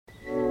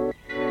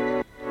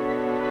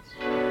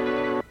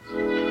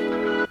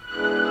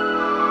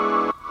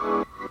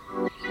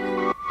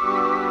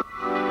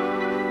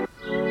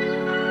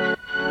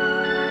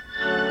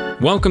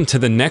Welcome to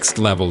the Next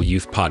Level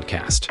Youth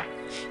Podcast.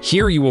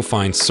 Here you will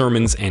find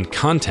sermons and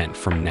content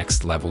from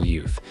Next Level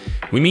Youth.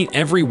 We meet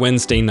every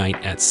Wednesday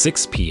night at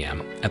 6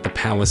 p.m. at the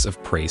Palace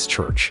of Praise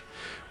Church.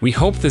 We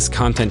hope this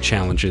content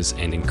challenges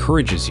and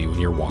encourages you in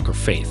your walk of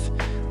faith.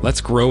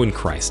 Let's grow in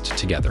Christ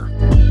together.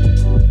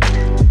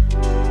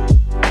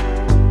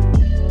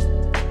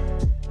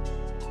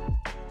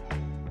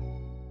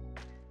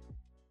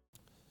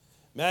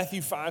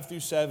 Matthew 5 through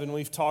 7,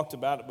 we've talked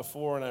about it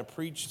before, and I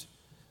preached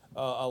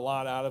a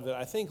lot out of it,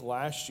 I think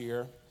last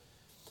year.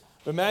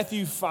 But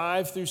Matthew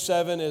 5 through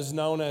 7 is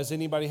known as,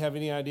 anybody have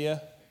any idea?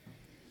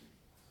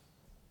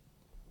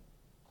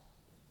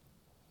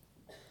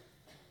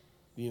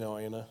 Do you know,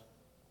 Anna?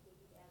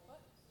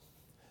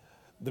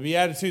 The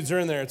Beatitudes are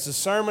in there. It's the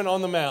Sermon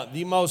on the Mount,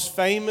 the most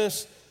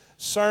famous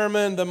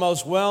sermon, the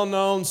most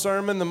well-known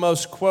sermon, the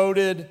most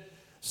quoted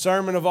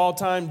sermon of all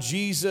time.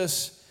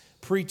 Jesus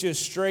preaches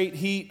straight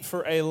heat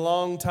for a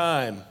long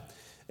time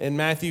in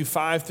Matthew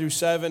 5 through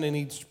 7, and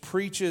he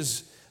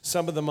preaches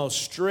some of the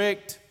most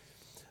strict,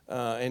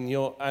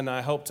 and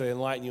I hope to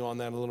enlighten you on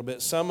that a little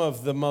bit, some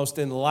of the most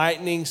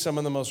enlightening, some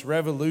of the most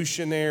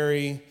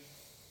revolutionary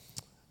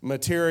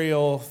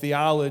material,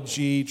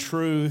 theology,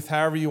 truth,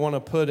 however you want to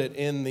put it,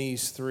 in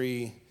these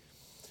three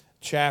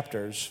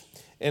chapters.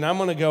 And I'm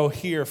going to go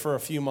here for a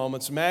few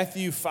moments.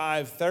 Matthew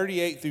 5,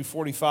 38 through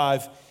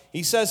 45,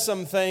 he says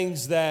some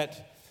things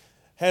that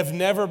have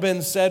never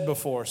been said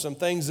before, some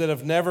things that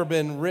have never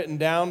been written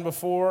down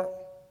before,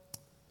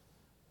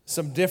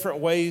 some different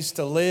ways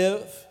to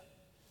live.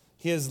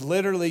 He is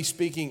literally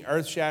speaking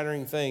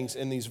earth-shattering things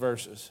in these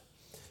verses.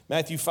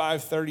 Matthew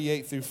 5,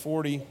 38 through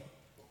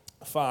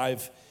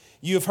 45.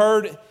 You have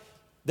heard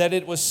that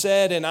it was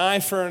said, an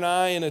eye for an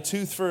eye and a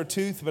tooth for a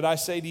tooth, but I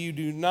say to you,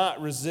 do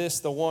not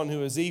resist the one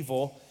who is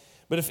evil.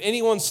 But if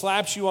anyone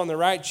slaps you on the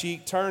right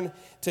cheek, turn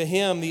to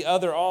him the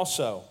other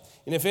also.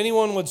 And if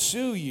anyone would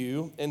sue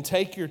you and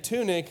take your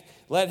tunic,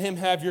 let him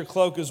have your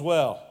cloak as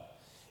well.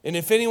 And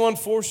if anyone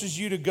forces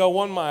you to go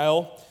 1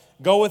 mile,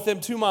 go with them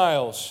 2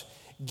 miles.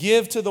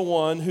 Give to the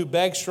one who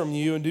begs from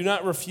you, and do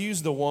not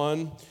refuse the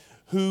one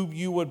who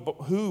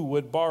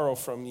would borrow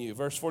from you.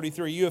 Verse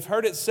 43, you have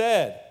heard it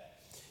said,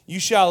 you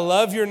shall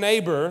love your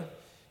neighbor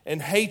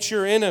and hate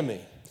your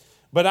enemy.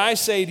 But I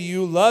say to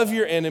you, love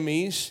your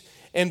enemies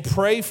and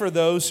pray for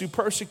those who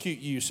persecute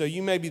you, so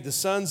you may be the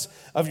sons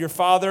of your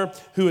Father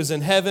who is in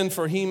heaven,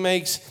 for he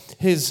makes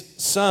his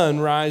sun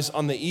rise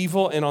on the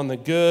evil and on the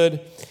good,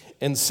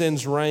 and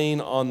sends rain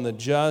on the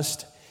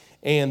just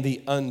and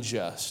the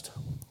unjust.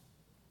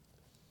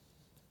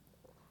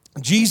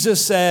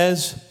 Jesus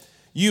says,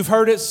 you've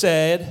heard it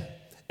said,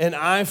 an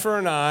eye for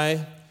an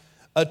eye,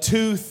 a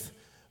tooth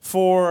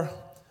for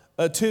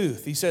a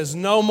tooth. He says,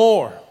 no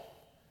more.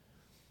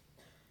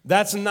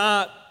 That's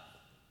not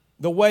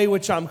the way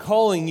which I'm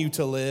calling you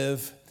to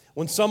live.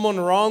 When someone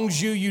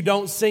wrongs you, you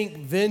don't seek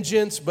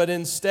vengeance, but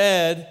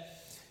instead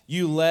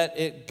you let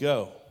it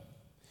go.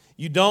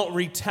 You don't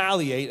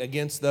retaliate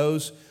against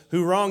those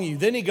who wrong you.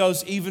 Then he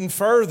goes even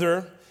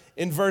further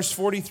in verse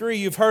 43.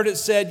 You've heard it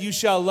said, you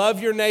shall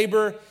love your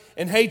neighbor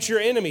and hate your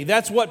enemy.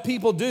 That's what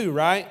people do,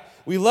 right?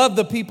 We love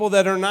the people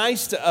that are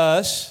nice to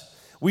us.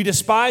 We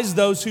despise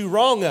those who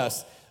wrong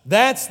us.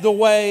 That's the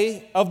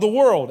way of the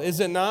world, is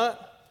it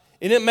not?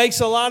 And it makes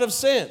a lot of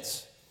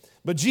sense.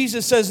 But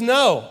Jesus says,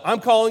 no,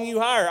 I'm calling you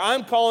higher.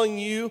 I'm calling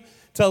you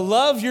to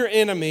love your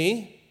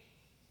enemy,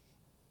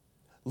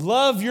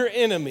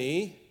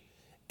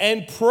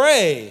 and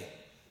pray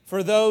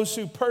for those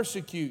who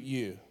persecute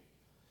you.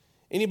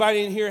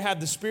 Anybody in here have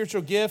the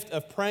spiritual gift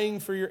of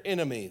praying for your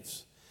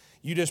enemies?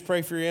 You just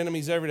pray for your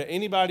enemies every day.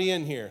 Anybody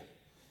in here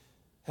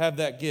have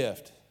that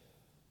gift?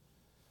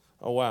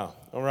 Oh, wow.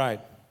 All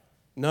right.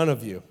 None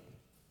of you.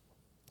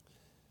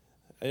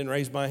 I didn't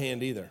raise my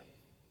hand either,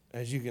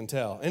 as you can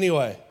tell.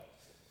 Anyway.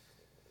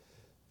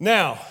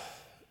 Now,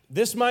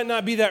 this might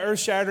not be that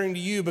earth-shattering to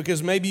you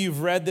because maybe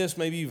you've read this,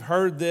 maybe you've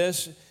heard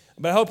this,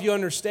 but I hope you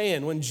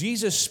understand. When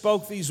Jesus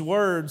spoke these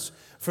words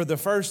for the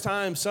first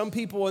time, some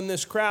people in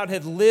this crowd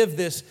had lived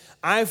this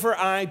eye for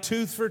eye,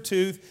 tooth for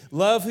tooth,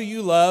 love who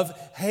you love,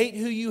 hate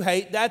who you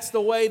hate. That's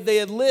the way they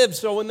had lived.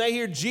 So when they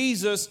hear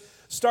Jesus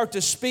start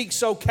to speak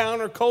so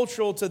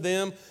countercultural to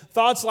them,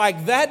 thoughts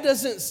like, that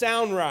doesn't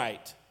sound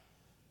right.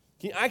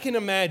 I can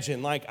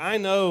imagine, I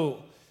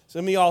know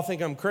some of y'all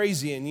think I'm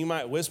crazy, and you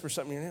might whisper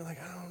something, and you're like,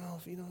 I don't know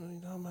if you know what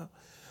you're talking about.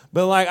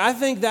 But I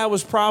think that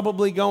was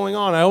probably going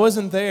on. I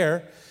wasn't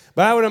there,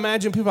 but I would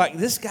imagine people like,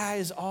 this guy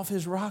is off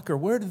his rocker.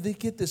 Where did they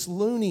get this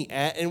loony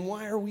at, and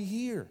why are we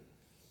here?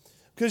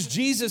 Because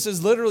Jesus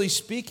is literally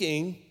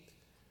speaking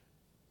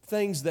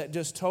things that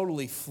just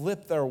totally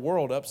flip their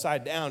world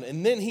upside down,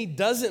 and then he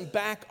doesn't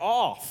back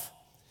off.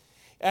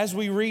 As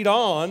we read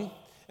on,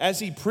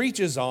 as he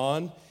preaches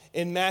on,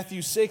 in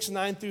Matthew 6,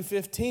 9 through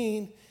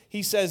 15,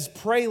 he says,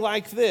 pray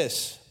like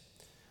this,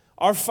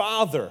 our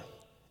Father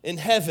in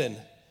heaven,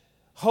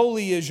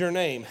 holy is your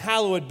name,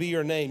 hallowed be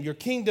your name, your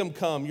kingdom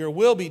come, your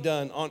will be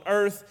done on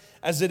earth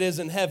as it is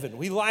in heaven.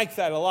 We like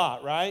that a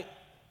lot, right?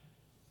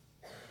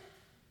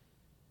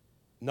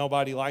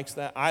 Nobody likes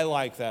that. I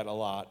like that a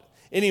lot.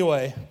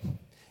 Anyway,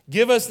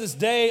 give us this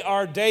day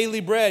our daily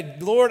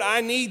bread. Lord,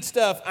 I need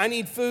stuff. I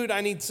need food.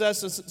 I need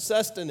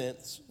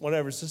sustenance,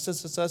 whatever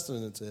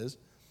sustenance is.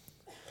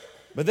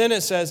 But then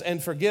it says,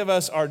 and forgive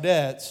us our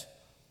debts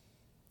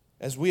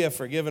as we have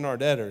forgiven our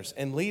debtors.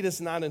 And lead us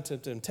not into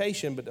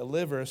temptation, but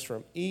deliver us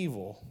from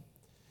evil.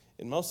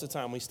 And most of the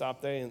time we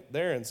stop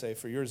there and say,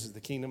 for yours is the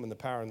kingdom and the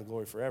power and the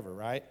glory forever,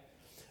 right?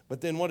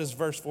 But then what does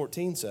verse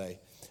 14 say?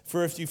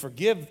 For if you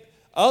forgive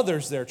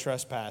others their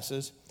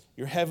trespasses,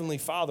 your heavenly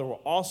Father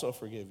will also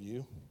forgive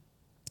you.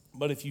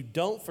 But if you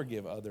don't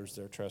forgive others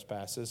their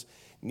trespasses,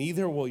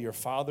 neither will your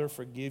Father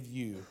forgive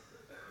you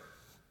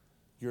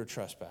your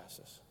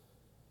trespasses.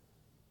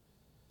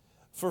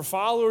 For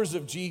followers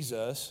of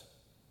Jesus,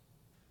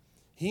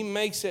 he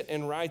makes it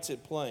and writes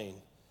it plain.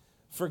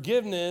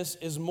 Forgiveness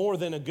is more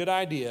than a good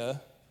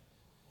idea.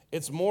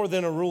 It's more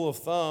than a rule of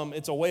thumb.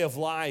 It's a way of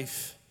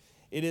life.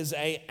 It is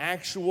an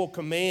actual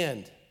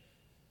command.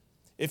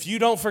 If you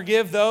don't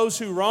forgive those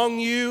who wrong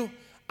you,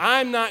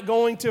 I'm not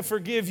going to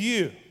forgive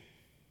you.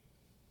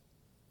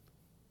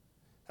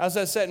 How's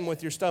that sitting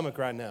with your stomach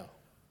right now?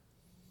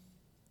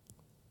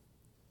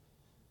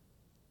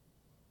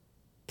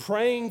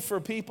 Praying for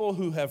people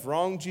who have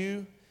wronged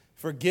you,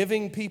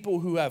 forgiving people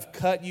who have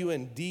cut you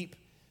in deep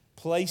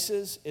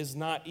places is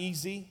not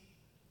easy,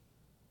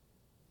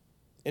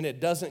 and it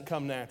doesn't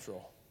come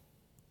natural.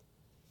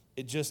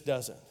 It just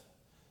doesn't.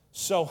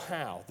 So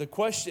how? The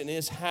question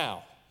is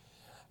how?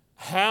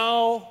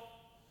 How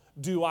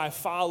do I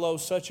follow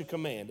such a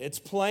command? It's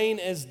plain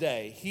as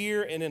day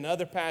here and in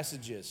other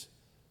passages.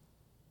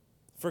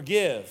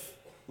 Forgive,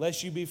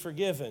 lest you be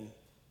forgiven.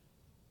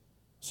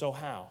 So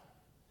how?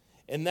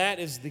 And that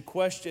is the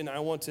question I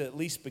want to at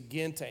least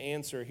begin to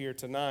answer here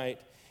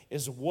tonight,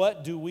 is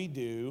what do we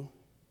do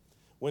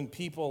when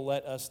people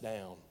let us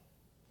down?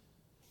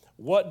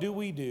 What do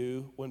we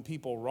do when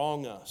people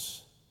wrong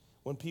us,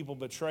 when people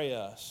betray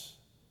us,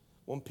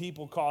 when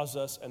people cause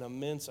us an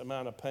immense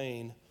amount of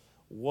pain?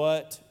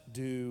 What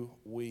do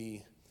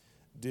we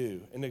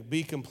do? And to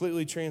be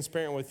completely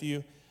transparent with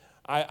you,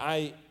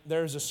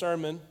 there's a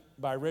sermon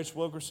by Rich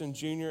Wilkerson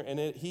Jr., and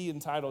he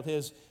entitled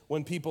his,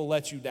 When People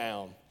Let You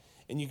Down.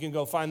 And you can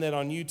go find that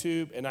on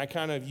YouTube, and I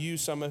kind of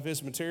use some of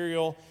his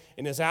material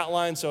in his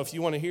outline. So if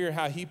you want to hear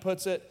how he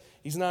puts it,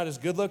 he's not as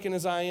good looking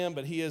as I am,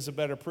 but he is a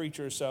better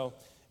preacher. So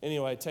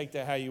anyway, take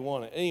that how you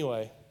want it.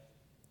 Anyway,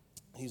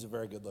 he's a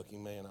very good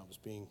looking man. I was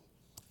being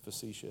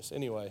facetious.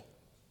 Anyway,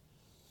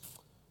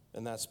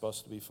 and that's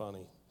supposed to be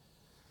funny.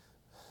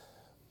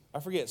 I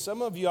forget,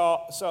 some of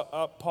y'all,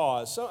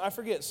 I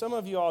forget, some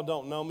of y'all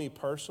don't know me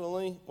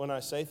personally when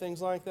I say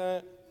things like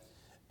that.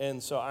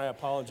 And so I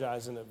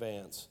apologize in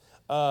advance.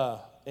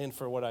 And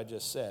for what I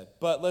just said.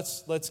 But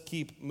let's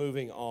keep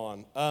moving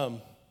on.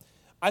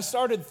 I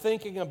started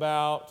thinking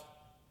about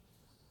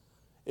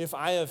if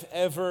I have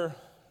ever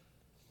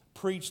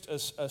preached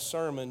a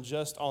sermon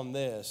just on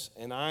this,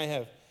 and I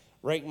have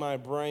raked my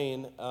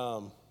brain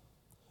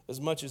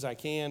as much as I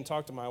can,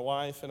 talked to my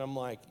wife, and I'm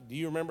like, do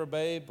you remember,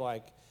 babe?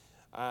 Like,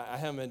 I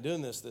haven't been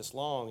doing this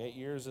long. 8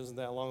 years isn't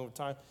that long of a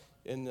time.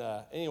 And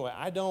anyway,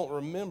 I don't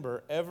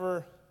remember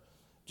ever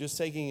just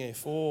taking a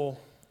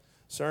full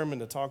sermon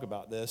to talk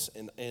about this,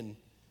 and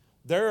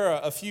there are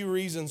a few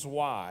reasons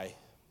why.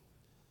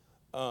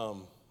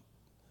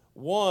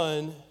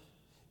 One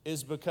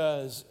is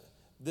because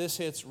this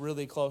hits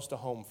really close to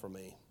home for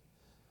me,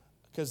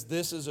 because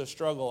this is a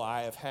struggle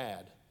I have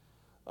had,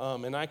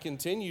 and I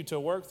continue to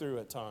work through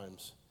at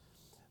times.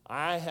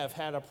 I have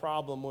had a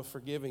problem with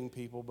forgiving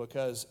people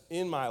because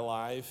in my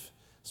life,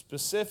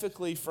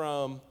 specifically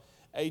from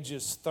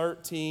ages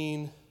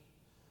 13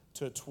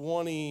 to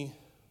 26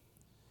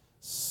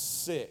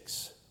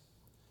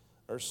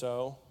 or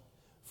so,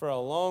 for a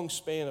long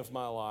span of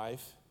my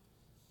life,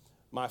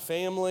 my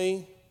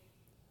family,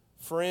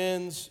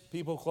 friends,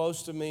 people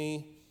close to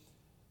me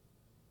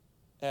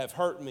have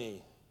hurt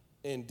me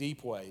in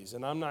deep ways.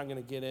 And I'm not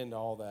going to get into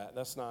all that.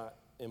 That's not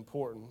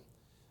important.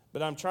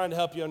 But I'm trying to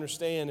help you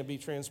understand and be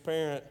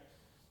transparent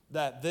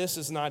that this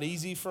is not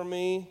easy for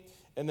me,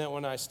 and that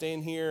when I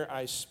stand here,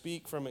 I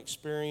speak from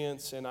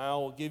experience, and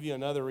I'll give you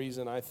another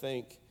reason I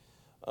think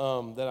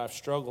that I've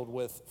struggled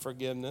with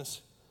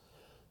forgiveness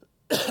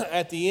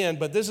at the end.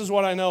 But this is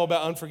what I know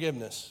about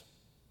unforgiveness.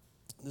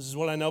 This is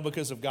what I know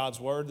because of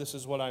God's word. This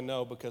is what I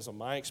know because of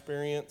my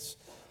experience.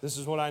 This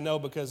is what I know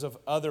because of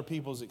other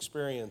people's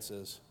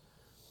experiences,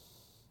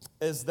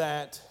 is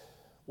that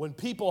when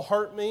people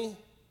hurt me,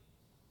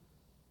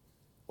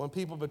 when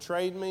people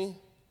betrayed me,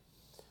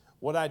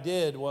 what I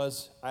did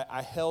was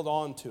I held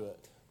on to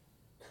it.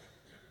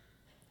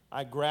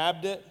 I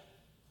grabbed it,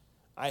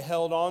 I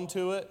held on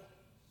to it,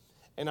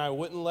 and I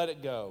wouldn't let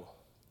it go.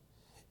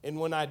 And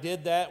when I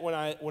did that, when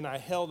I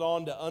held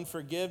on to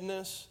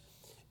unforgiveness,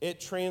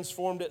 it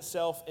transformed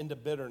itself into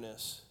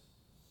bitterness.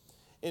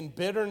 And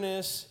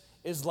bitterness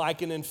is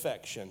like an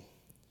infection.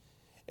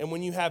 And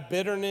when you have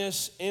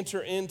bitterness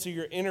enter into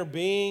your inner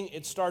being,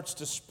 it starts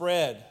to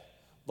spread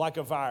like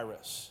a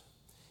virus.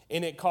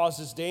 And it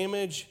causes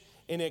damage,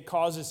 and it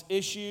causes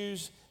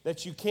issues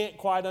that you can't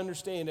quite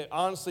understand. It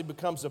honestly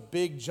becomes a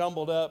big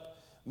jumbled up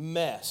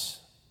mess.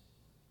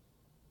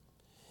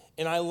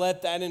 And I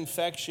let that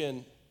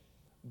infection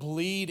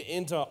bleed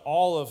into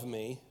all of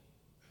me.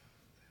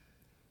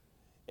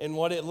 And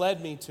what it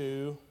led me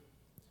to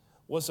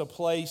was a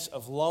place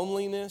of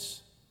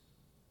loneliness,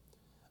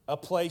 a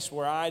place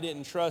where I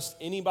didn't trust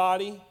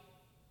anybody.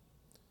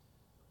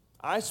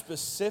 I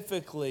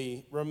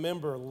specifically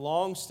remember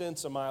long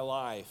stints of my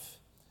life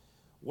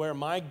where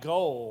my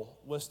goal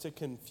was to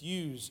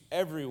confuse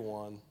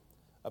everyone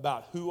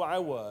about who I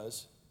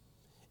was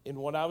and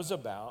what I was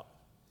about,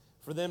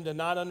 for them to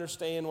not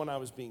understand when I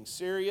was being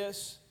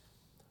serious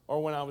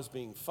or when I was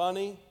being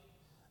funny.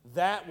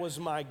 That was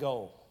my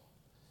goal.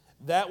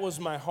 That was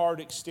my hard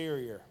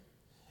exterior.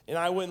 And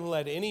I wouldn't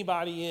let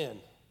anybody in.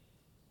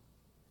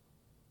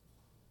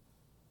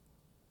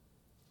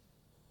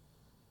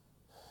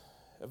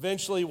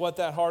 Eventually, what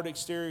that hard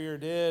exterior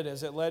did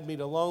is it led me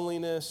to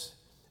loneliness,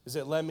 is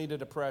it led me to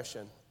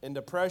depression. And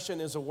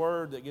depression is a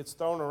word that gets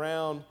thrown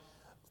around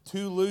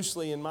too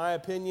loosely, in my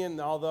opinion,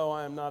 although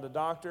I am not a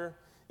doctor.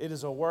 It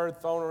is a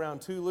word thrown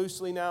around too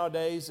loosely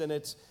nowadays, and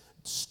it's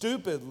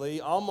stupidly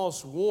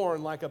almost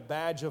worn like a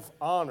badge of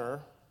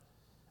honor,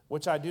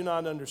 which I do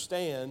not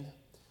understand.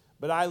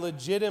 But I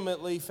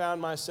legitimately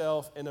found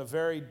myself in a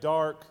very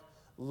dark,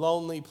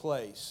 lonely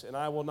place, and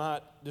I will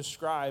not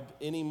describe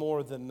any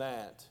more than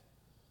that.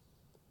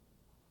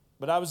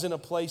 But I was in a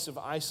place of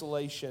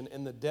isolation,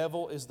 and the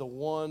devil is the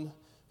one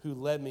who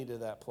led me to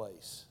that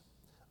place.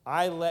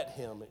 I let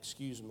him,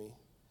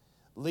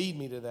 lead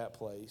me to that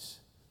place.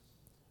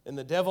 And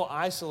the devil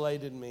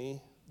isolated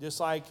me just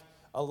like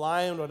a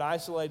lion would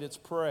isolate its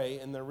prey.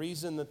 And the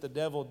reason that the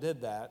devil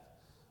did that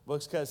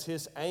was because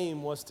his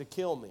aim was to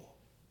kill me.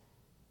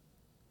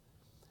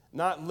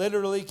 Not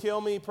literally kill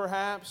me,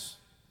 perhaps,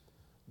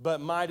 but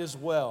might as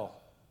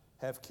well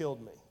have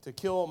killed me. To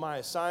kill my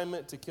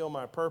assignment, to kill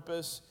my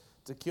purpose,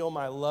 to kill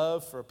my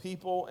love for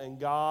people and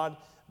God.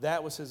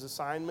 That was his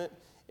assignment.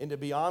 And to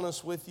be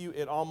honest with you,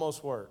 it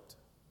almost worked.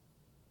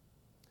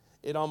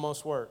 It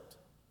almost worked.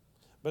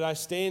 But I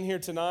stand here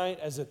tonight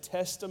as a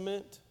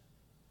testament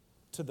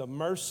to the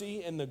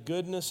mercy and the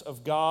goodness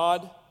of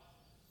God,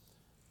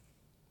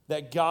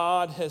 that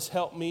God has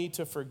helped me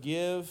to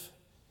forgive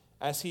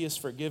as he has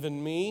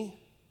forgiven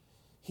me.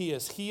 He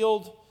has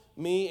healed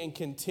me and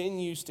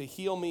continues to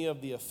heal me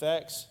of the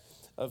effects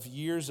of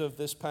years of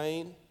this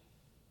pain.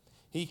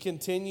 He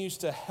continues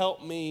to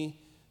help me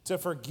to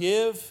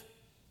forgive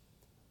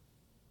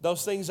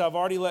those things I've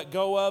already let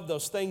go of,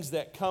 those things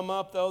that come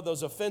up, though,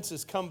 those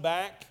offenses come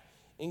back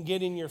and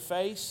get in your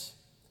face.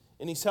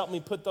 And he's helped me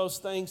put those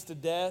things to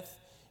death,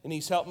 and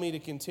he's helped me to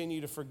continue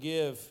to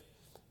forgive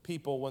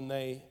people when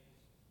they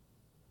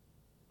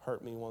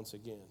hurt me once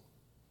again.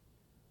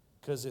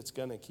 Because it's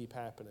going to keep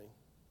happening.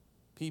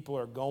 People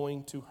are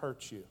going to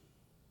hurt you.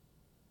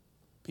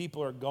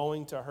 People are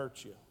going to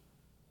hurt you.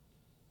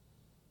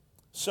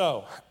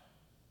 So,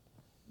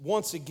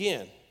 once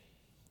again,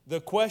 the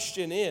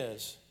question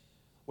is,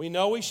 we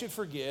know we should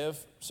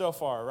forgive so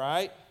far,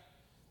 right?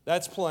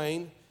 That's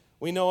plain.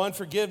 We know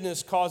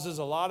unforgiveness causes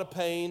a lot of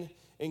pain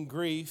and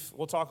grief.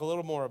 We'll talk a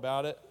little more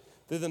about it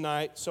through the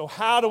night. So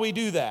how do we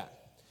do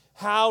that?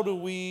 How do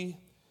we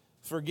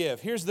forgive?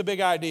 Here's the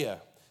big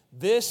idea.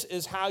 This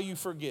is how you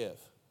forgive.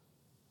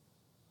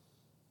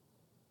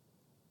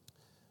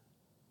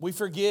 We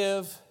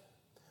forgive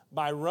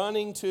by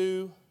running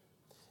to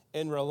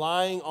and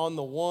relying on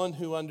the one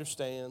who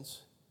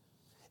understands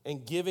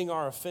and giving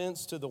our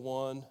offense to the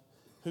one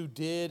who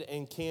did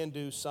and can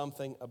do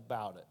something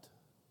about it.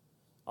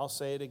 I'll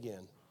say it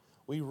again.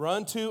 We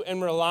run to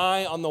and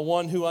rely on the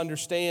one who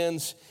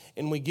understands,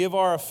 and we give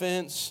our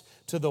offense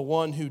to the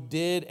one who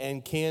did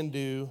and can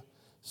do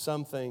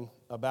something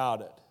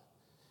about it.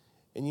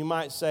 And you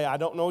might say, I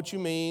don't know what you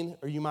mean,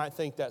 or you might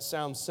think that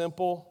sounds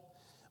simple.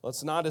 Well,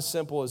 it's not as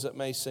simple as it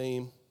may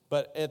seem,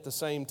 but at the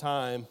same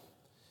time,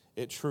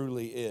 it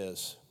truly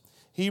is.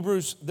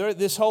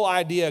 This whole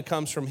idea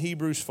comes from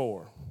Hebrews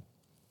 4.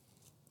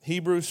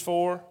 Hebrews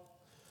 4,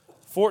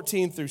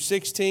 14 through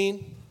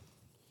 16.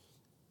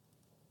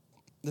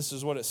 This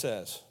is what it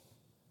says.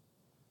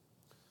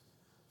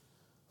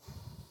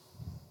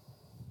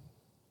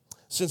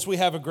 Since we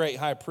have a great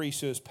high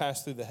priest who has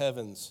passed through the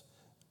heavens,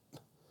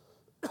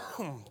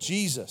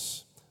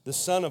 Jesus, the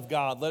Son of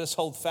God, let us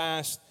hold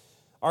fast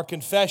our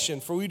confession,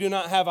 for we do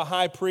not have a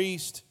high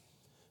priest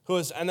who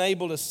is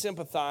unable to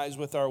sympathize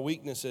with our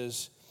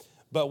weaknesses,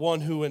 but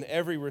one who in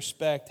every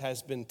respect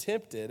has been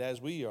tempted as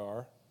we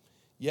are,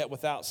 yet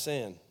without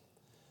sin.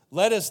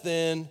 Let us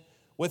then,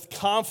 with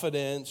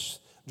confidence,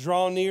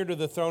 draw near to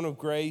the throne of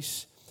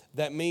grace,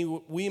 that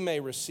we may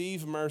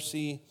receive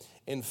mercy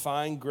and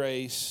find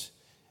grace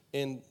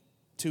and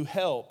to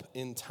help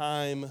in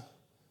time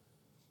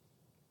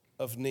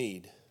of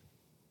need.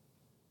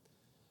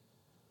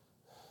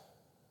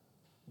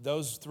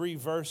 Those 3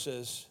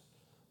 verses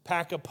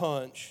pack a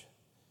punch,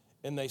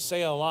 and they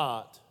say a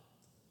lot.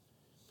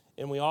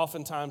 And we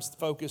oftentimes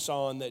focus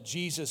on that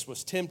Jesus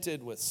was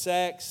tempted with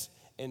sex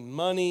and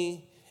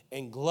money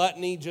and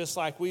gluttony just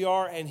like we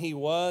are, and he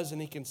was,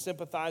 and he can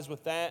sympathize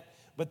with that.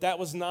 But that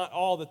was not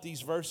all that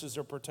these verses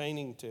are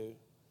pertaining to.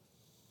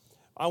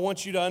 I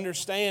want you to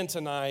understand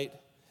tonight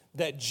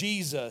that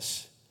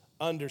Jesus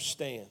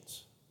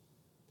understands.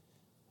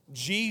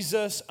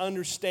 Jesus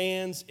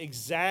understands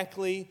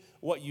exactly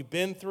what you've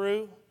been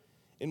through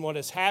and what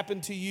has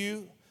happened to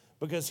you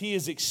because he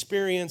has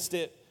experienced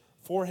it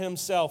for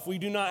himself. We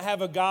do not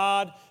have a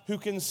God who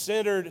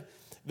considered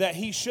that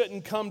he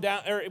shouldn't come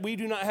down, or we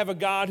do not have a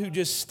God who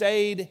just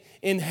stayed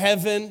in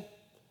heaven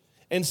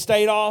and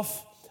stayed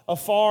off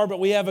afar, but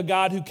we have a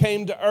God who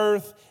came to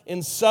earth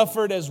and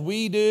suffered as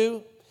we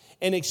do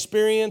and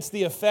experienced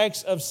the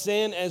effects of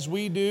sin as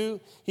we do.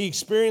 He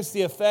experienced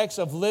the effects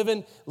of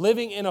living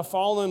in a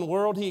fallen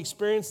world. He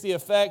experienced the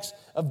effects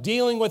of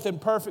dealing with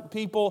imperfect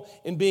people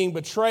and being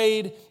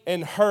betrayed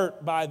and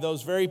hurt by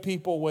those very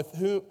people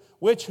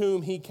with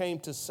whom he came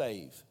to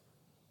save.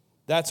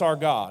 That's our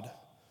God.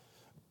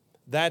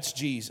 That's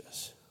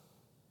Jesus.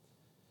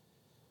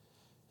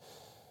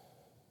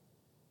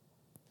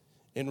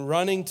 And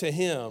running to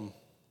him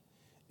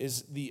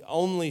is the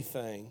only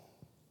thing.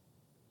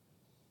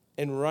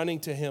 And running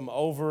to him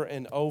over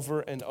and over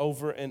and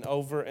over and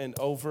over and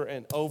over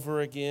and over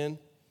again.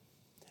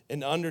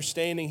 And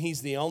understanding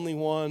he's the only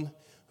one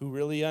who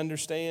really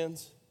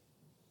understands.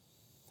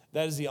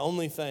 That is the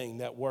only thing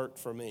that worked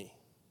for me.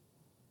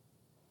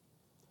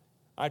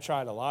 I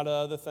tried a lot of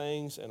other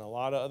things and a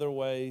lot of other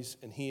ways,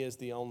 and he is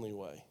the only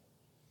way.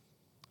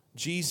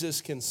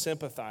 Jesus can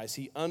sympathize.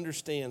 He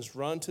understands.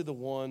 Run to the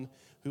one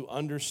who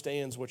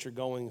understands what you're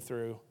going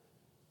through.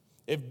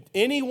 If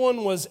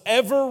anyone was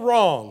ever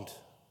wronged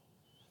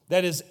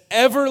that has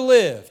ever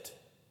lived,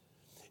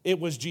 it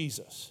was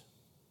Jesus.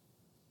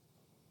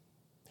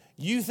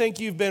 You think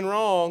you've been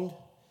wronged.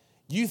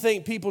 You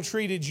think people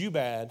treated you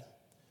bad.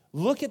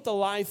 Look at the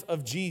life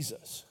of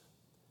Jesus.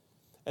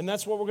 And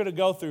that's what we're going to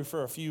go through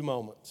for a few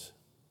moments.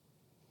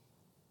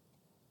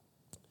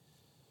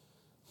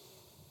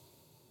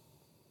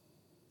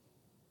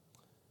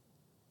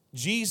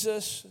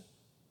 Jesus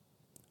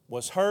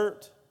was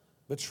hurt,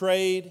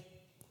 betrayed,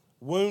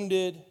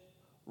 wounded,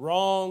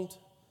 wronged,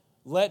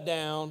 let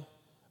down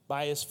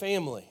by his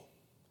family.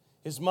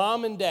 His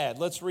mom and dad,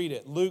 let's read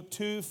it. Luke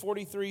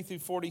 2:43 through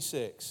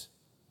 46.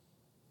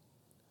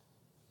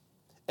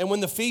 And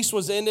when the feast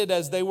was ended,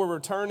 as they were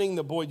returning,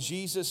 the boy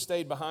Jesus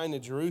stayed behind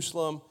in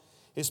Jerusalem.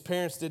 His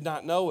parents did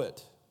not know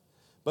it.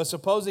 But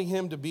supposing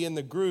him to be in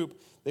the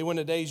group, they went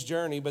a day's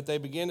journey, but they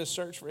began to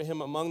search for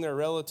him among their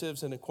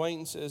relatives and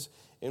acquaintances.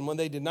 And when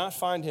they did not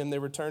find him, they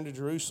returned to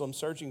Jerusalem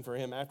searching for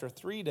him. After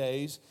 3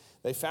 days,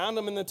 they found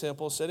him in the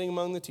temple, sitting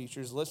among the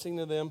teachers, listening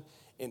to them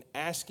and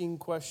asking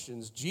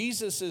questions.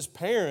 Jesus'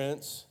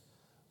 parents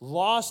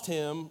lost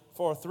him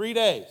for 3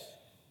 days.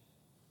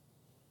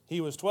 He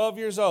was 12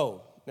 years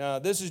old. Now,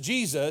 this is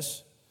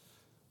Jesus,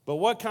 but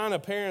what kind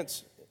of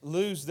parents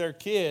lose their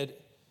kid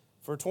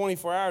for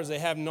 24 hours? They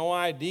have no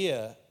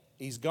idea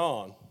he's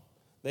gone.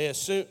 They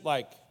assume,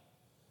 there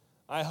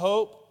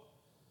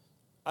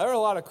are a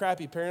lot of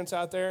crappy parents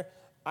out there.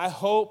 I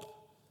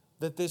hope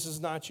that this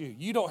is not you.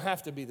 You don't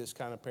have to be this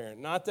kind of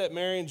parent. Not that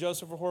Mary and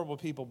Joseph are horrible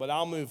people, but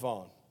I'll move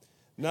on.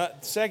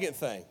 Second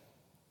thing,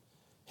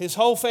 his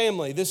whole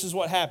family, this is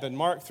what happened.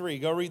 Mark 3,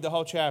 go read the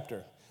whole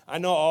chapter. I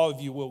know all of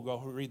you will go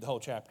read the whole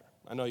chapter.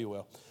 I know you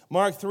will.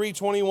 Mark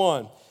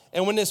 3:21.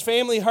 And when his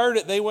family heard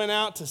it, they went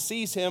out to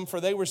seize him, for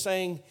they were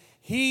saying,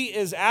 he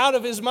is out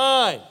of his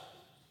mind.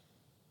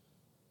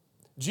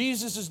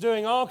 Jesus is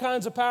doing all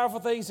kinds of powerful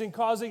things and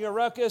causing a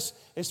ruckus.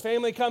 His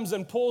family comes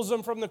and pulls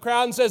him from the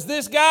crowd and says,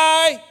 this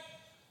guy,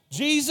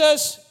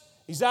 Jesus,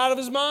 he's out of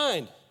his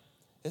mind.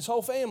 His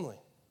whole family.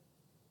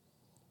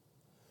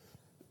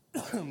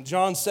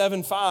 John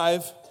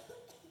 7:5,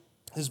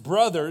 his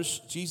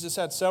brothers, Jesus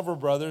had several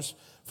brothers,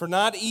 for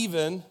not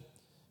even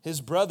his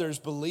brothers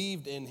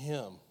believed in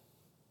him.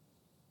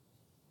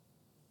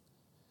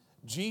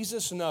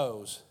 Jesus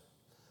knows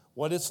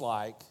what it's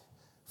like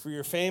for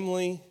your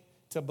family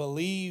to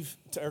believe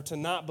or to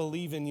not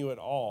believe in you at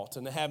all,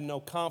 to have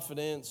no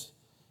confidence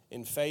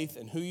in faith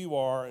in who you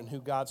are and who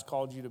God's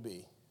called you to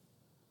be.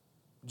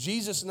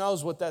 Jesus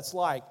knows what that's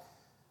like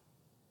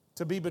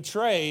to be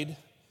betrayed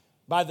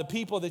by the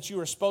people that you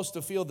are supposed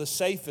to feel the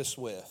safest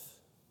with,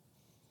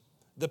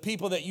 the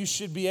people that you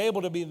should be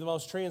able to be the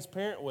most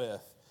transparent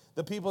with,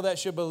 the people that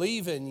should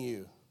believe in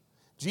you.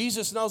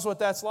 Jesus knows what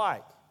that's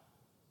like.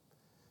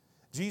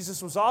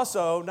 Jesus was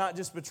also not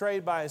just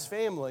betrayed by his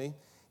family,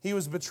 he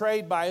was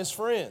betrayed by his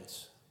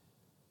friends.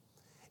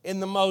 In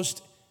the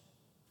most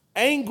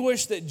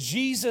anguish that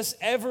Jesus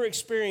ever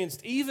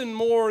experienced, even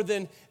more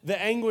than the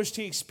anguish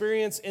he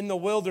experienced in the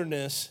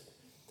wilderness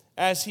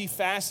as he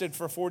fasted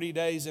for 40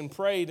 days and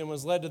prayed and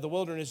was led to the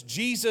wilderness,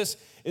 Jesus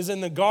is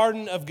in the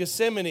Garden of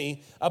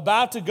Gethsemane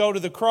about to go to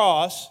the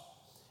cross.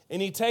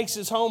 And he takes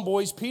his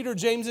homeboys, Peter,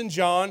 James, and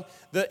John,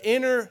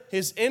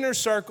 his inner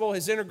circle,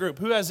 his inner group.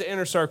 Who has the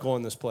inner circle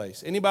in this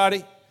place?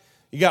 Anybody?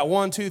 You got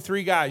 1, 2,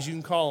 3 guys you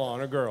can call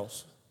on, or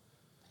girls.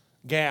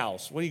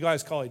 Gals. What do you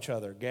guys call each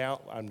other?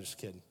 I'm just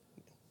kidding.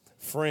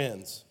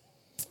 Friends.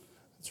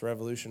 It's a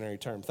revolutionary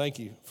term. Thank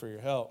you for your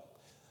help.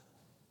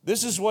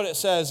 This is what it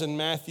says in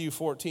Matthew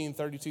 14,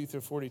 32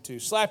 through 42.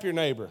 Slap your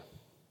neighbor.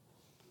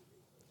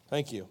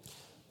 Thank you.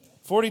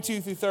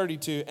 42 through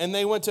 32. And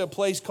they went to a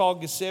place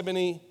called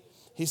Gethsemane.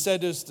 He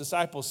said to his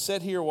disciples,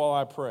 sit here while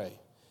I pray.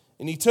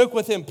 And he took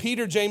with him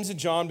Peter, James, and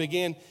John,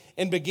 began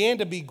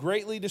to be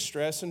greatly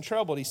distressed and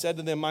troubled. He said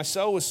to them, my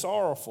soul is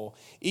sorrowful,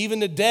 even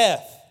to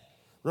death.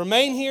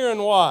 Remain here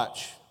and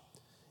watch.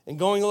 And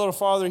going a little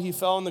farther, he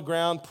fell on the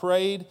ground,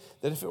 prayed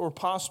that if it were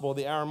possible,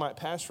 the hour might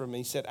pass from me.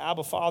 He said,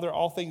 Abba, Father,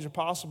 all things are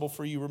possible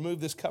for you.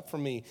 Remove this cup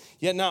from me.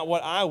 Yet not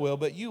what I will,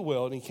 but you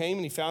will. And he came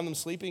and he found them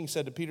sleeping. He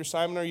said to Peter,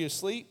 Simon, are you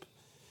asleep?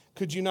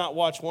 Could you not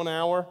watch 1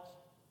 hour?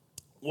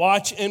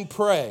 Watch and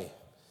pray,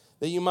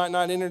 that you might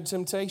not enter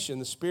temptation.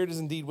 The spirit is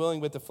indeed willing,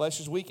 but the flesh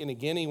is weak. And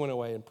again he went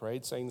away and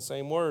prayed, saying the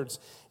same words.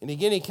 And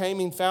again he came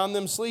and found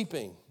them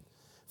sleeping.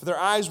 For their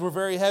eyes were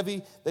very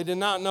heavy. They did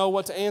not know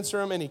what to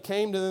answer him. And he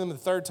came to them the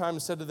third time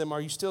and said to them,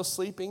 are you still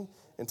sleeping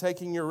and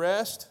taking your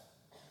rest?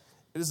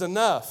 It is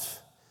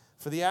enough,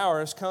 for the hour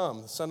has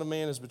come. The Son of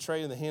Man is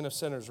betrayed in the hand of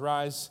sinners.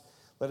 Rise,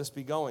 let us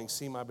be going.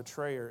 See, my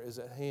betrayer is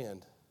at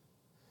hand.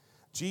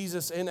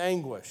 Jesus in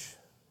anguish,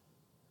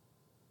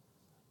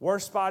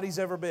 worst spot he's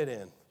ever been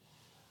in,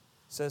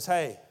 says,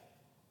 hey,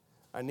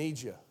 I need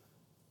you.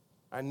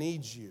 I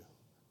need you.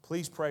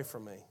 Please pray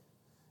for me.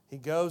 He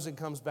goes and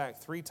comes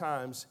back 3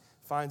 times,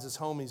 finds his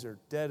homies are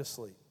dead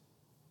asleep.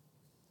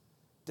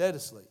 Dead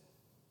asleep.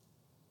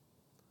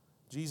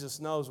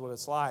 Jesus knows what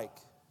it's like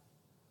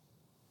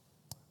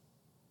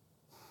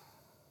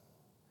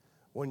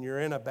when you're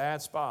in a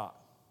bad spot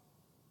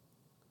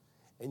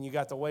and you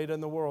got the weight of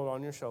the world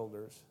on your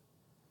shoulders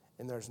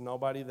and there's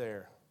nobody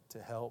there to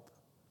help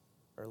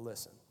or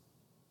listen.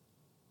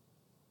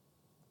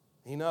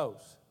 He knows.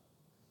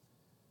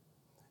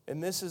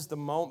 And these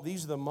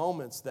are the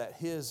moments that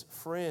his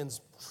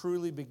friends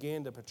truly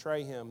began to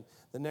betray him.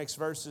 The next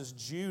verse is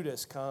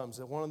Judas comes,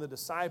 and one of the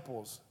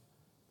disciples,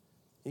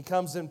 he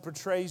comes and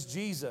betrays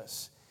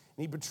Jesus.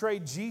 And he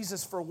betrayed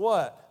Jesus for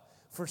what?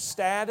 For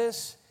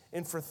status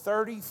and for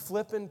 30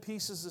 flippin'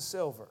 pieces of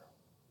silver.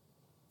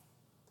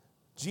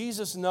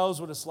 Jesus knows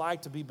what it's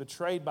like to be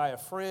betrayed by a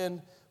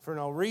friend for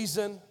no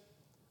reason,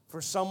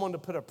 for someone to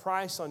put a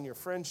price on your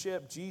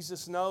friendship.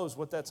 Jesus knows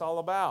what that's all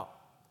about.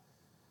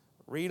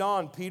 Read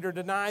on. Peter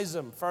denies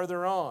him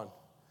further on.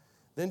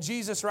 Then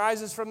Jesus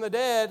rises from the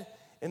dead,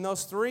 and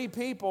those 3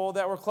 people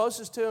that were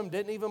closest to him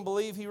didn't even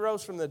believe he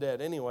rose from the dead.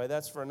 Anyway,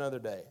 that's for another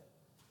day.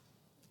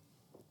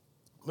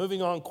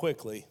 Moving on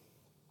quickly.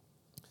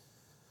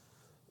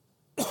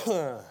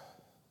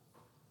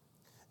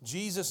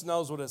 Jesus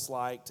knows what it's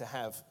like to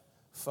have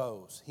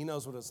foes. He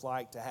knows what it's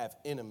like to have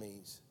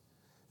enemies.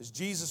 As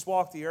Jesus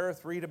walked the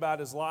earth, read about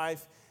his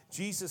life,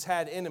 Jesus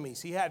had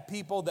enemies. He had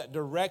people that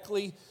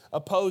directly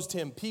opposed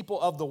him. People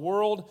of the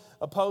world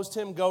opposed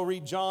him. Go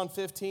read John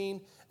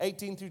 15,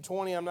 18 through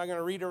 20. I'm not going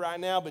to read it right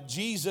now, but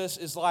Jesus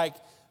is like,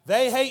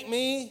 they hate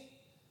me,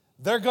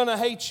 they're going to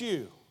hate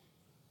you.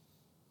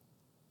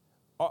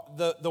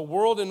 The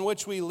world in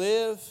which we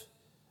live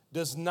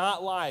does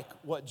not like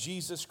what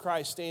Jesus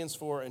Christ stands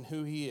for and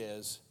who he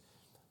is.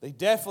 They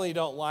definitely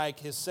don't like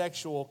his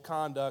sexual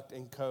conduct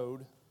and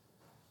code.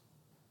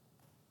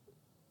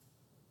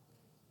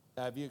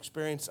 Have you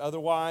experienced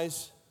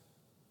otherwise?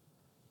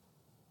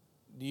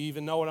 Do you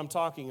even know what I'm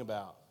talking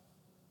about?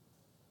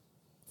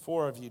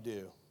 4 of you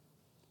do.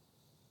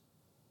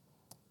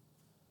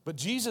 But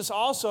Jesus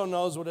also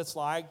knows what it's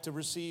like to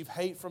receive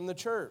hate from the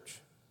church.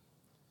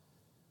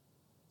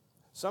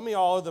 Some of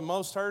y'all are the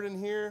most hurt in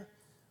here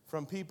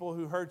from people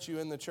who hurt you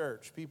in the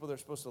church. People that are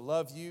supposed to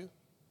love you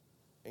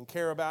and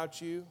care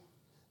about you.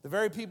 The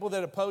very people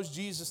that opposed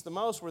Jesus the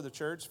most were the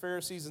church,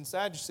 Pharisees and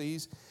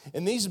Sadducees.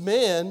 And these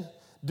men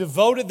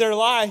devoted their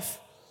life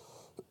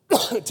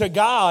to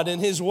God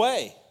and his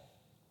way.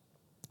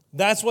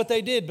 That's what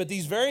they did. But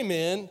these very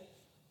men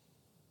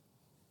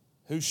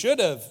who should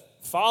have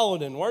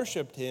followed and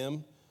worshiped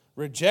him,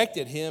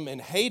 rejected him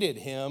and hated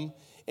him,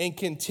 and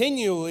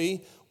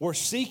continually were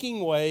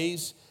seeking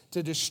ways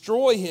to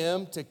destroy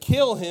him, to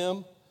kill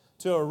him,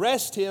 to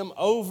arrest him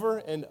over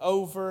and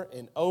over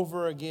and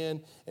over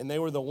again. And they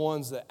were the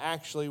ones that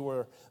actually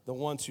were the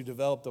ones who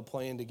developed a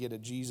plan to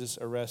get Jesus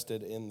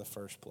arrested in the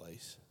first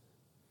place.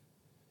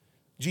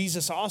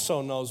 Jesus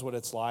also knows what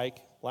it's like,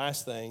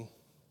 last thing,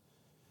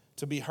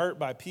 to be hurt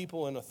by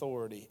people in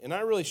authority. And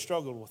I really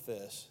struggled with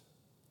this.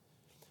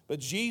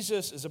 But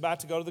Jesus is about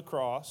to go to the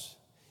cross.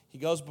 He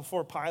goes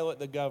before Pilate,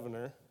 the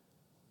governor.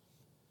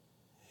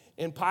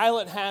 And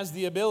Pilate has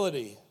the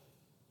ability.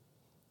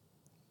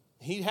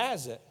 He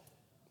has it.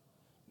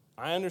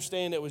 I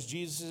understand it was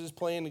Jesus'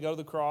 plan to go to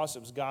the cross. It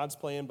was God's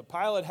plan. But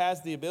Pilate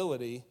has the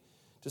ability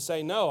to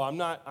say, no, I'm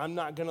not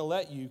going to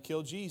let you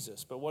kill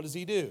Jesus. But what does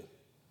he do?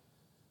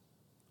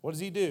 What does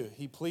he do?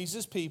 He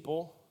pleases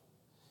people.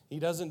 He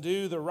doesn't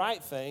do the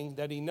right thing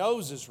that he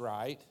knows is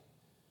right.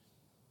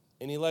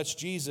 And he lets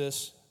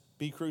Jesus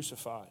be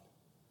crucified.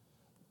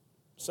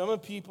 Some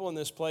of people in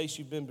this place,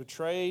 you've been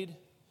betrayed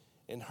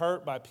and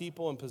hurt by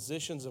people in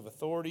positions of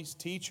authorities,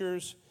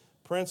 teachers,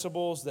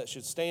 principals that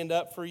should stand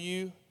up for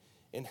you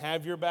and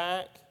have your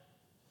back,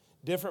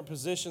 different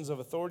positions of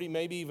authority,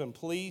 maybe even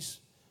police,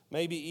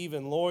 maybe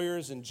even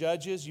lawyers and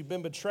judges. You've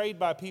been betrayed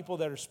by people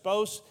that are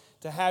supposed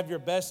to have your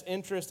best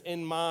interest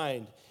in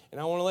mind.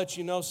 And I want to let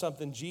you know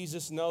something.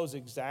 Jesus knows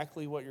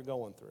exactly what you're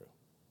going through.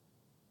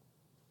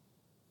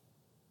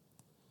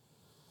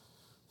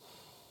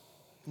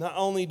 Not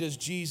only does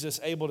Jesus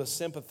able to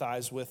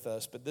sympathize with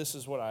us, but this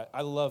is what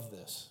I love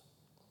this.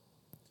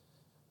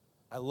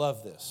 I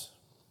love this.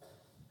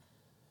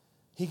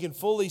 He can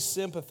fully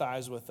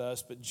sympathize with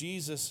us, but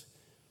Jesus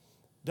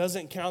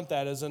doesn't count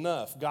that as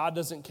enough. God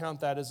doesn't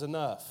count that as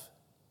enough.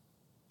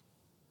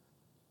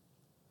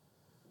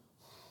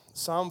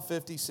 Psalm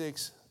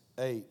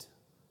 56:8.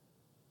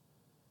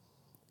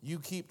 You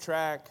keep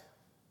track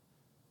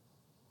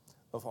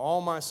of all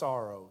my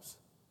sorrows.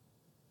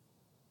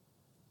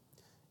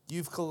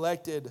 You've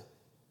collected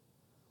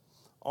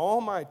all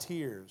my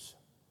tears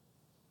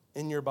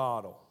in your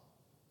bottle.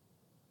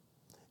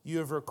 You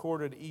have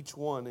recorded each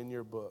one in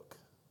your book.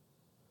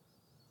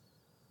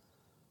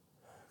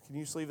 Can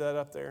you just leave that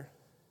up there?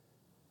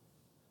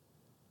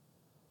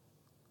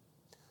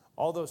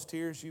 All those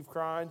tears you've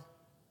cried,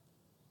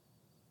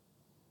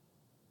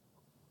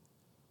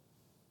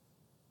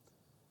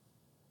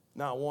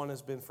 not one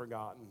has been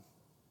forgotten.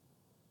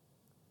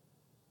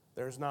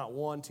 There's not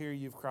one tear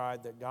you've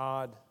cried that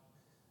God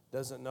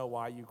doesn't know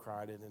why you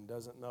cried it and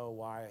doesn't know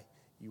why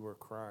you were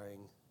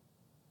crying.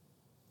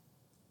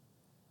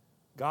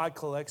 God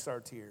collects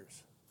our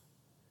tears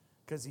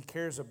because He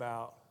cares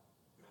about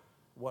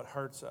what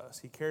hurts us.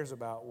 He cares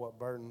about what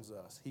burdens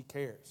us. He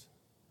cares.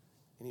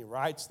 And He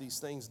writes these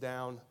things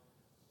down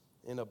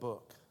in a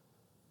book.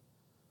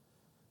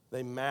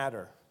 They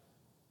matter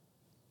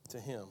to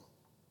Him.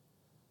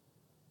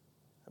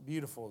 How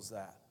beautiful is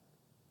that?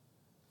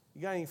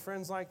 You got any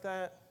friends like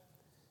that?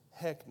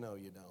 Heck no,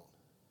 you don't.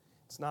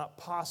 It's not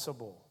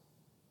possible.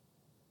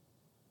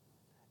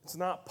 It's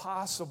not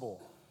possible.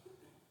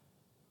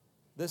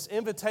 This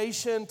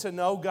invitation to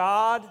know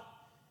God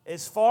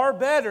is far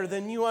better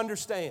than you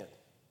understand.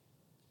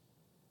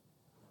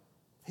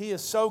 He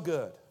is so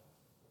good.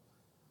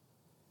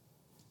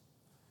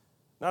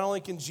 Not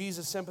only can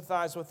Jesus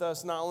sympathize with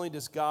us, not only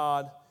does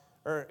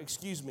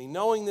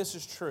knowing this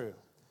is true,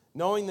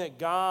 knowing that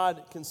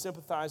God can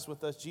sympathize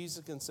with us,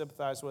 Jesus can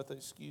sympathize with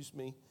us,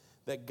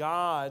 that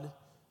God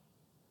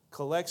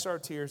collects our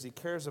tears, He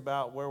cares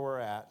about where we're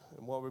at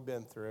and what we've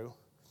been through.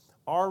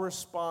 Our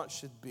response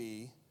should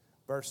be,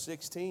 verse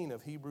 16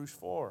 of Hebrews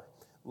 4,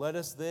 let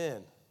us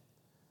then,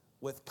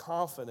 with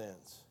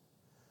confidence,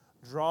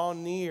 draw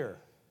near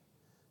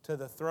to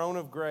the throne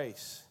of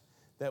grace,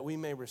 that we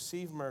may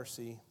receive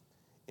mercy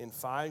and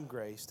find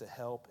grace to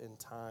help in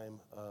time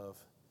of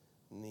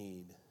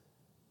need.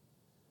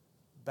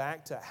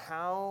 Back to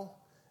how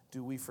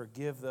do we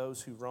forgive those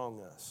who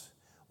wrong us?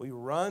 We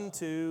run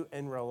to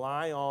and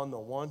rely on the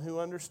one who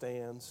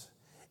understands,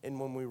 and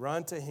when we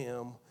run to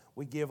Him,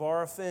 we give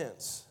our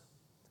offense,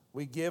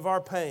 we give our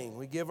pain,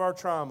 we give our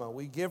trauma,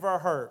 we give our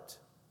hurt.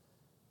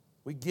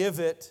 We give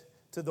it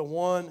to the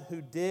one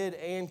who did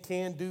and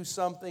can do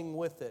something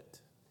with it.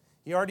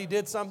 He already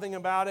did something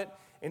about it,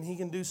 and He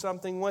can do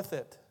something with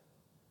it.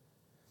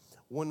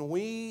 When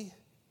we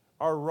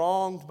are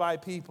wronged by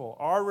people,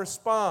 our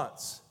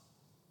response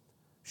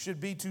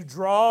should be to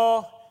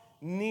draw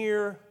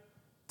near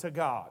to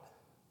God,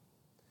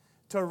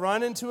 to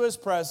run into His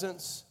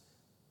presence,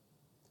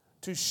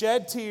 to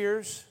shed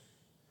tears,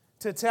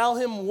 to tell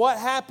Him what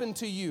happened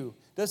to you.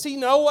 Does He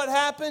know what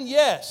happened?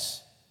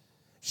 Yes.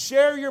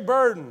 Share your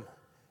burden.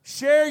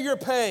 Share your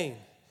pain.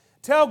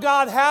 Tell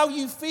God how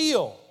you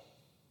feel.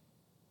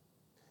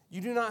 You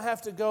do not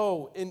have to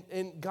go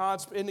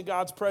into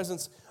God's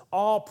presence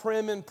all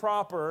prim and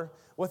proper,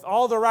 with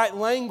all the right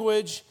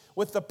language,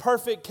 with the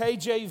perfect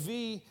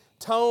KJV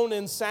tone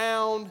and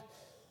sound.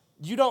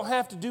 You don't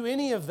have to do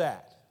any of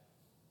that.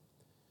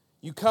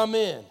 You come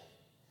in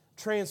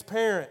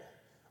transparent,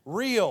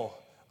 real,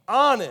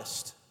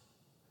 honest,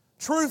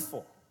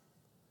 truthful,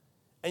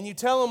 and you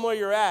tell Him where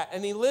you're at,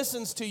 and He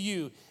listens to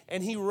you,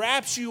 and He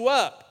wraps you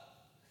up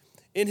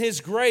in His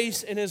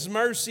grace and His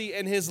mercy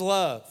and His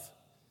love.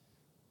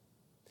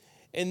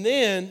 And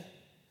then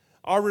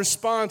our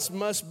response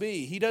must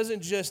be, He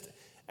doesn't just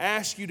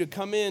ask you to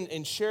come in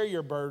and share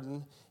your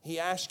burden. He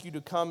asks you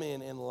to come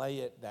in and lay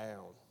it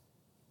down.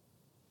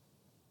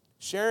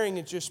 Sharing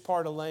is just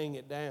part of laying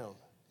it down.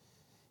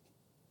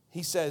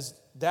 He says,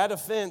 that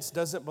offense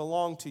doesn't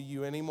belong to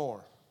you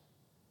anymore.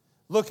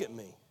 Look at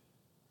me.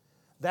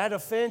 That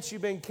offense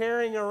you've been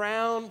carrying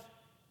around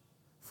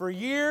for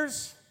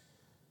years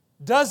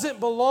doesn't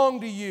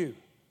belong to you.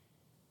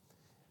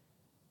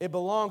 It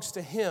belongs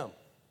to Him.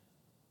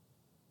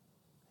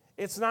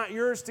 It's not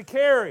yours to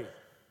carry.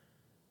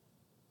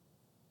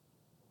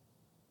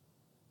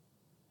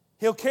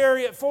 He'll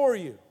carry it for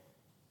you.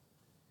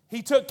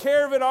 He took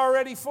care of it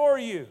already for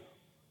you.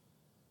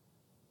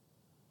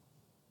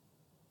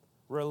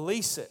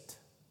 Release it.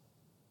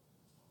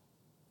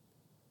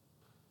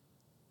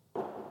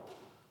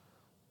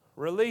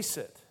 Release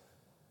it.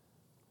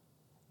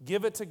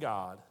 Give it to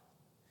God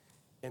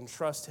and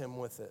trust Him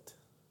with it.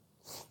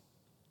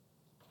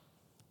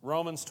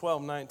 Romans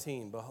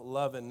 12:19,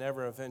 beloved,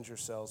 never avenge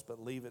yourselves,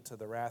 but leave it to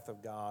the wrath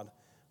of God.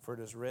 For it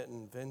is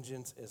written,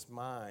 vengeance is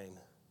mine.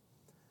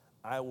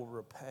 I will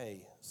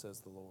repay,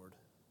 says the Lord.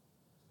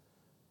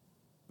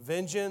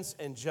 Vengeance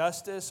and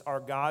justice are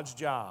God's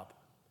job,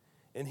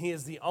 and He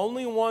is the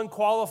only one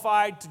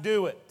qualified to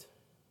do it.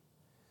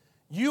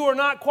 You are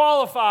not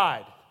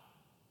qualified,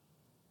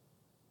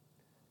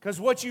 because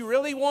what you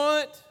really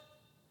want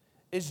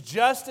is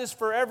justice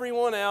for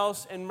everyone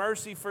else and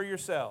mercy for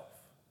yourself.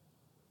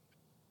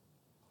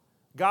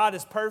 God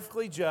is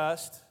perfectly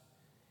just.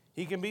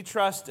 He can be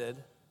trusted.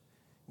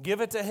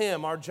 Give it to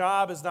Him. Our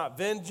job is not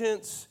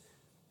vengeance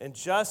and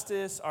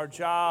justice. Our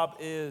job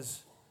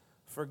is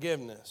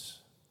forgiveness.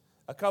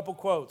 A couple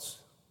quotes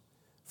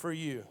for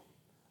you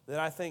that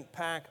I think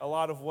pack a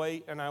lot of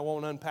weight, and I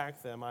won't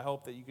unpack them. I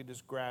hope that you could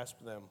just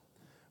grasp them.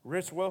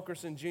 Rich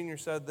Wilkerson Jr.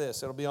 said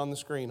this. It'll be on the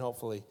screen,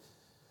 hopefully.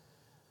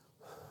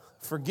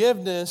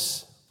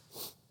 Forgiveness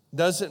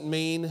doesn't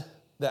mean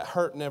that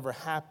hurt never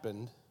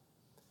happened.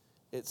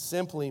 It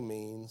simply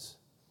means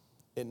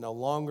it no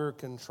longer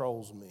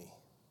controls me.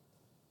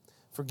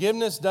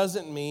 Forgiveness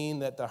doesn't mean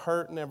that the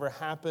hurt never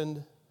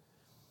happened.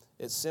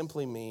 It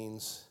simply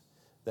means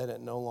that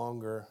it no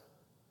longer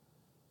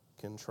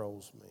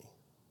controls me.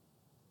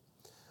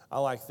 I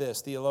like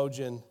this.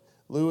 Theologian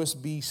Lewis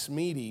B.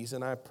 Smedes,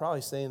 and I'm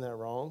probably saying that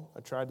wrong. I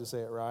tried to say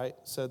it right,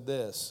 said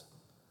this.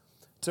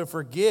 To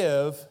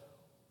forgive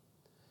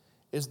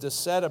is to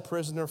set a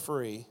prisoner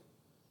free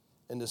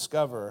and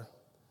discover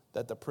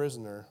that the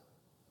prisoner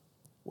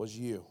was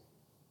you.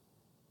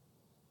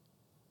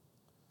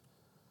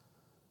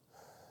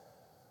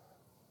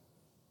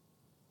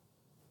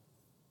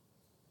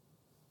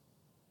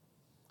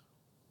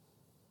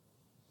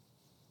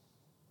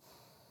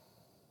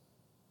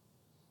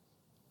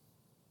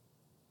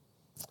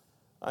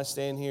 I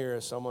stand here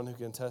as someone who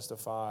can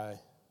testify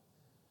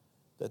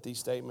that these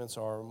statements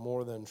are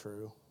more than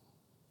true.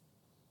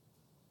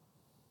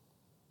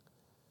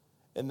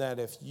 And that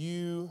if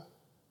you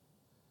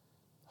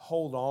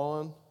hold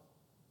on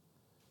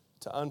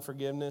to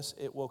unforgiveness,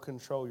 it will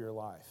control your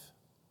life.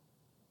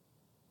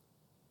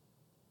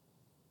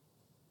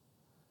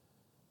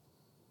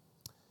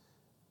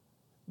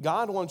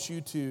 God wants you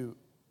to,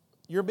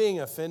 you're being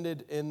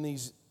offended in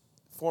these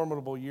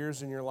formidable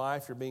years in your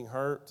life, you're being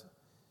hurt,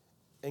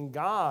 and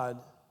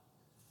God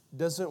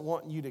doesn't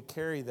want you to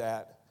carry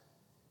that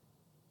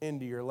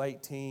into your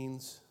late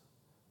teens,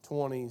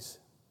 20s,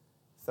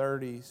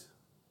 30s,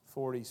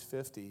 40s,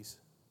 50s,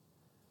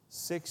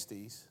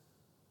 60s.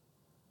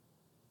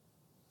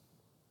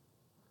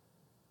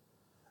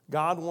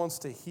 God wants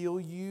to heal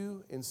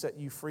you and set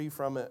you free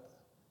from it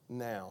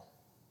now.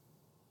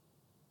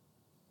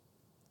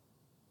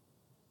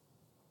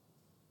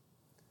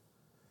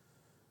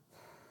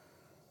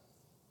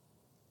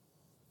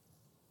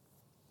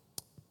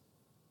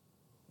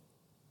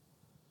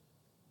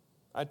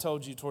 I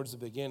told you towards the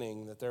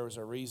beginning that there was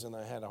a reason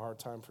I had a hard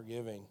time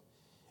forgiving.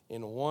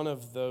 And one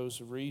of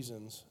those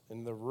reasons,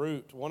 and the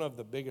root, one of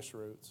the biggest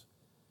roots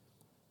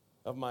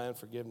of my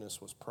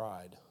unforgiveness was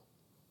pride.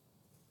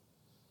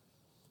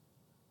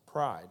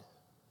 Pride.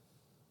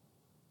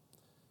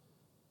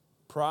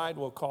 Pride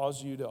will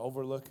cause you to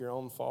overlook your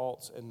own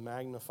faults and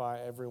magnify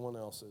everyone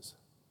else's.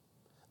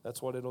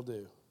 That's what it'll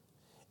do.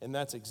 And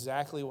that's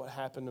exactly what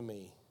happened to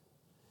me.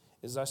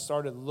 Is I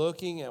started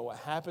looking at what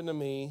happened to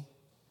me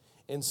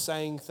and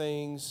saying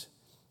things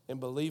and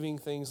believing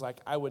things like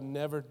I would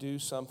never do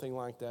something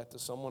like that to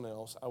someone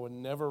else. I would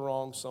never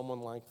wrong someone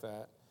like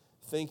that.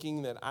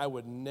 Thinking that I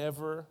would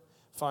never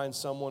find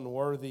someone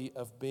worthy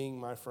of being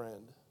my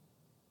friend.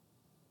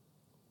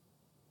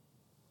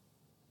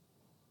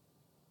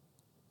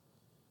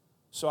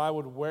 So I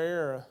would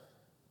wear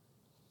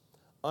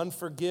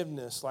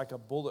unforgiveness like a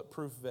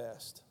bulletproof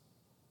vest,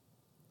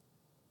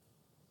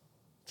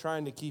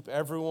 trying to keep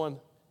everyone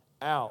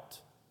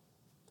out.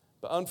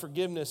 But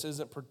unforgiveness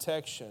isn't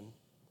protection.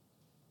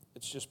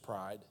 It's just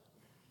pride.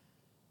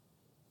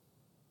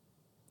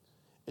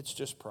 It's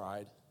just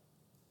pride.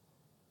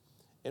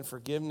 And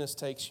forgiveness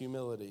takes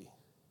humility.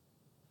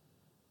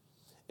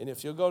 And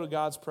if you'll go to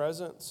God's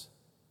presence,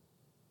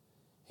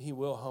 He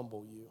will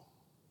humble you.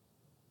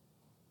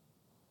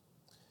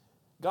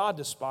 God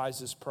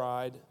despises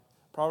pride.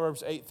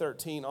 Proverbs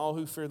 8:13, all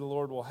who fear the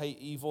Lord will hate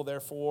evil.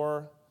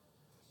 Therefore,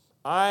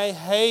 I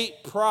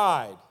hate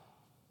pride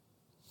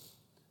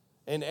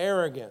and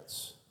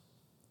arrogance,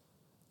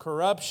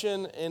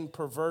 corruption and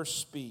perverse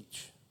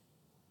speech.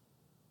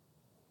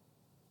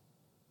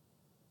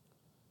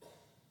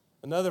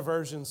 Another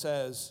version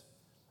says,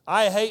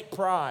 I hate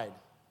pride.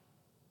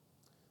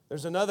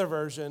 There's another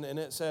version and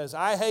it says,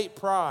 I hate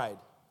pride.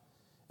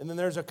 And then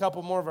there's a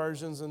couple more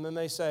versions and then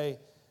they say,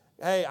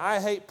 hey, I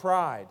hate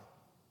pride.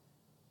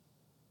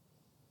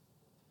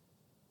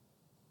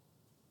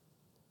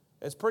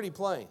 It's pretty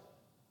plain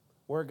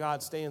where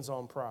God stands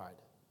on pride.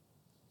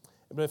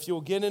 But if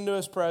you'll get into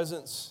His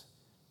presence,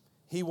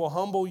 He will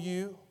humble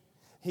you.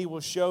 He will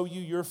show you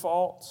your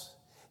faults.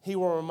 He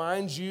will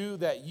remind you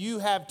that you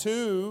have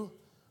too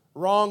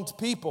wronged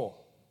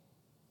people.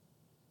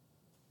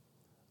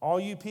 All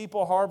you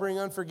people harboring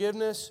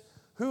unforgiveness,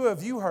 who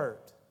have you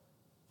hurt?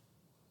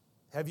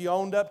 Have you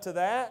owned up to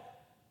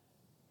that?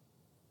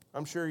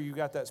 I'm sure you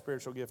got that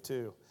spiritual gift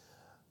too.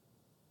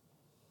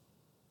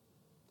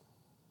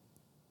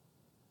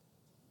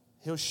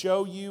 He'll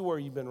show you where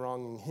you've been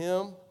wronging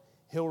him.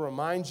 He'll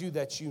remind you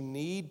that you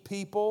need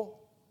people.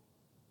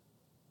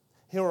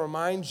 He'll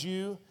remind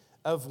you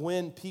of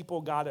when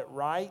people got it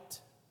right.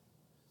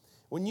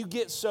 When you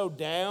get so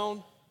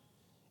down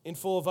and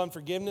full of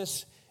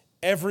unforgiveness,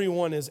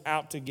 everyone is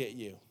out to get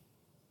you.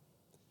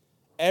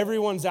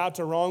 Everyone's out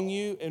to wrong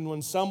you, and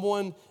when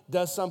someone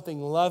does something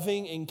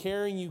loving and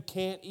caring, you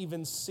can't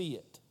even see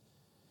it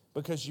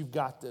because you've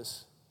got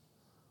this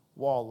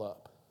wall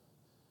up.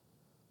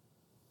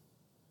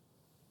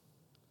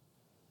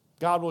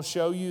 God will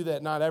show you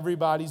that not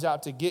everybody's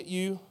out to get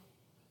you.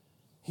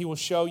 He will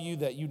show you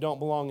that you don't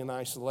belong in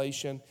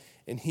isolation,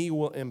 and He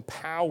will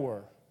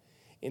empower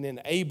and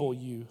enable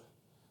you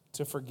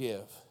to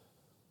forgive.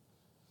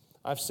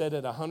 I've said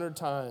it 100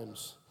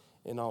 times,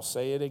 and I'll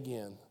say it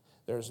again.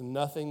 There's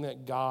nothing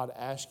that God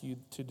asks you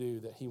to do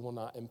that He will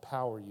not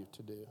empower you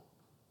to do.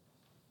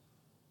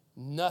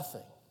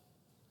 Nothing.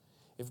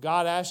 If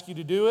God asks you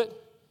to do it,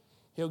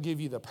 He'll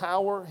give you the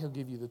power, He'll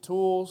give you the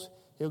tools,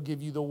 He'll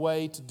give you the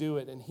way to do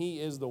it, and He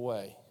is the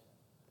way.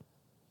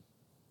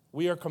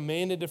 We are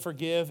commanded to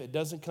forgive. It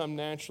doesn't come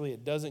naturally.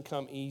 It doesn't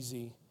come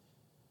easy.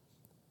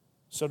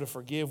 So to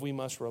forgive, we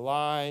must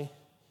rely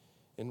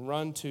and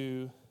run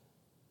to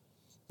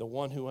the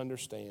one who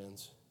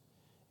understands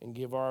and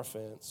give our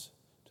offense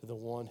to the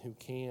one who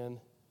can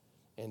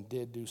and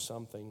did do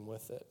something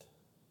with it.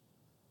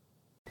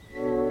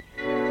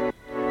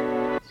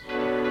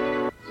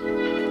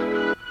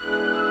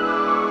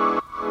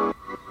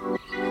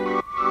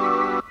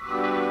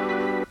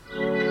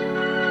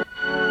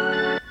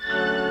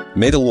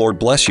 May the Lord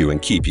bless you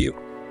and keep you.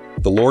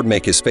 The Lord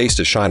make His face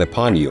to shine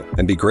upon you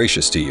and be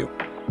gracious to you.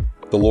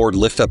 The Lord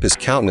lift up His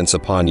countenance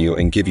upon you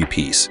and give you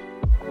peace.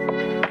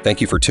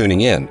 Thank you for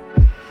tuning in.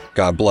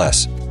 God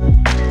bless.